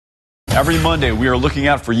Every Monday, we are looking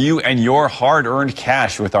out for you and your hard-earned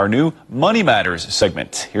cash with our new Money Matters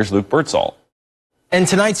segment. Here's Luke Birdsall. And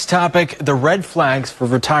tonight's topic, the red flags for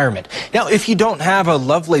retirement. Now, if you don't have a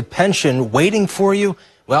lovely pension waiting for you,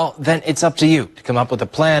 well, then it's up to you to come up with a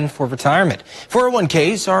plan for retirement.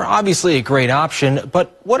 401ks are obviously a great option,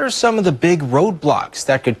 but what are some of the big roadblocks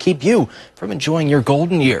that could keep you from enjoying your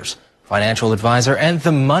golden years? Financial advisor and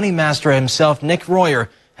the money master himself, Nick Royer,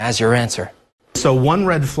 has your answer. So one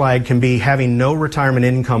red flag can be having no retirement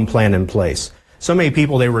income plan in place. So many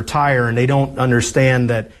people, they retire and they don't understand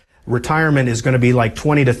that retirement is going to be like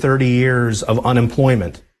 20 to 30 years of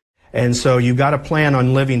unemployment. And so you've got to plan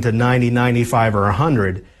on living to 90, 95, or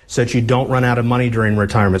 100 so that you don't run out of money during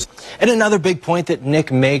retirement. And another big point that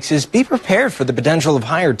Nick makes is be prepared for the potential of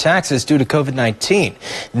higher taxes due to COVID-19.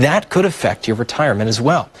 That could affect your retirement as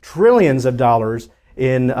well. Trillions of dollars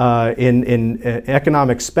in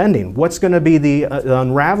economic spending. What's going to be the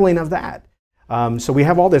unraveling of that? So we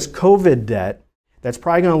have all this COVID debt that's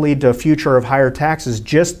probably going to lead to a future of higher taxes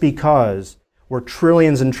just because we're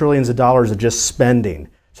trillions and trillions of dollars of just spending.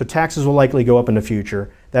 So taxes will likely go up in the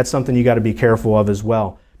future. That's something you got to be careful of as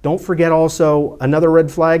well. Don't forget also, another red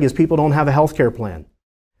flag is people don't have a health care plan.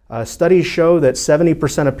 Studies show that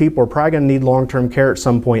 70% of people are probably going to need long-term care at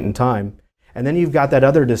some point in time. And then you've got that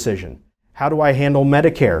other decision. How do I handle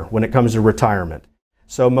Medicare when it comes to retirement?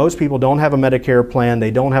 So most people don't have a Medicare plan, they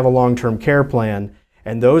don't have a long-term care plan,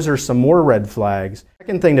 and those are some more red flags.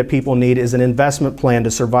 Second thing that people need is an investment plan to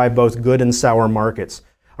survive both good and sour markets.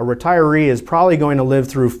 A retiree is probably going to live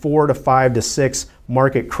through 4 to 5 to 6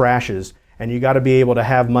 market crashes, and you got to be able to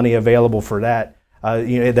have money available for that.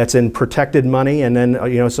 That's in protected money, and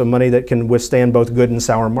then some money that can withstand both good and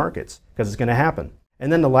sour markets, because it's going to happen.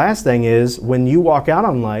 And then the last thing is, when you walk out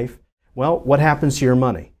on life, well, what happens to your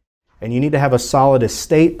money? And you need to have a solid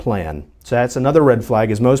estate plan. So that's another red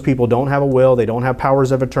flag, is most people don't have a will, they don't have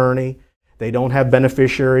powers of attorney, they don't have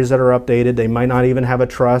beneficiaries that are updated, they might not even have a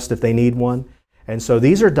trust if they need one. And so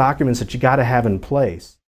these are documents that you got to have in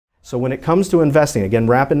place. So when it comes to investing, again,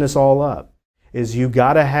 wrapping this all up, is you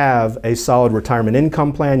got to have a solid retirement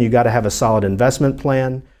income plan, you got to have a solid investment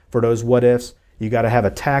plan for those what-ifs, you got to have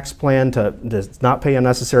a tax plan to not pay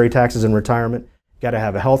unnecessary taxes in retirement, you got to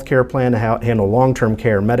have a health care plan to handle long-term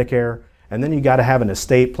care, Medicare, and then you got to have an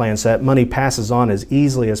estate plan so that money passes on as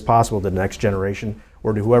easily as possible to the next generation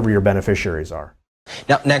or to whoever your beneficiaries are.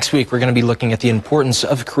 Now, next week, we're going to be looking at the importance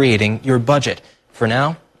of creating your budget. For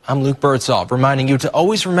now, I'm Luke Birdsall, reminding you to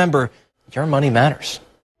always remember your money matters.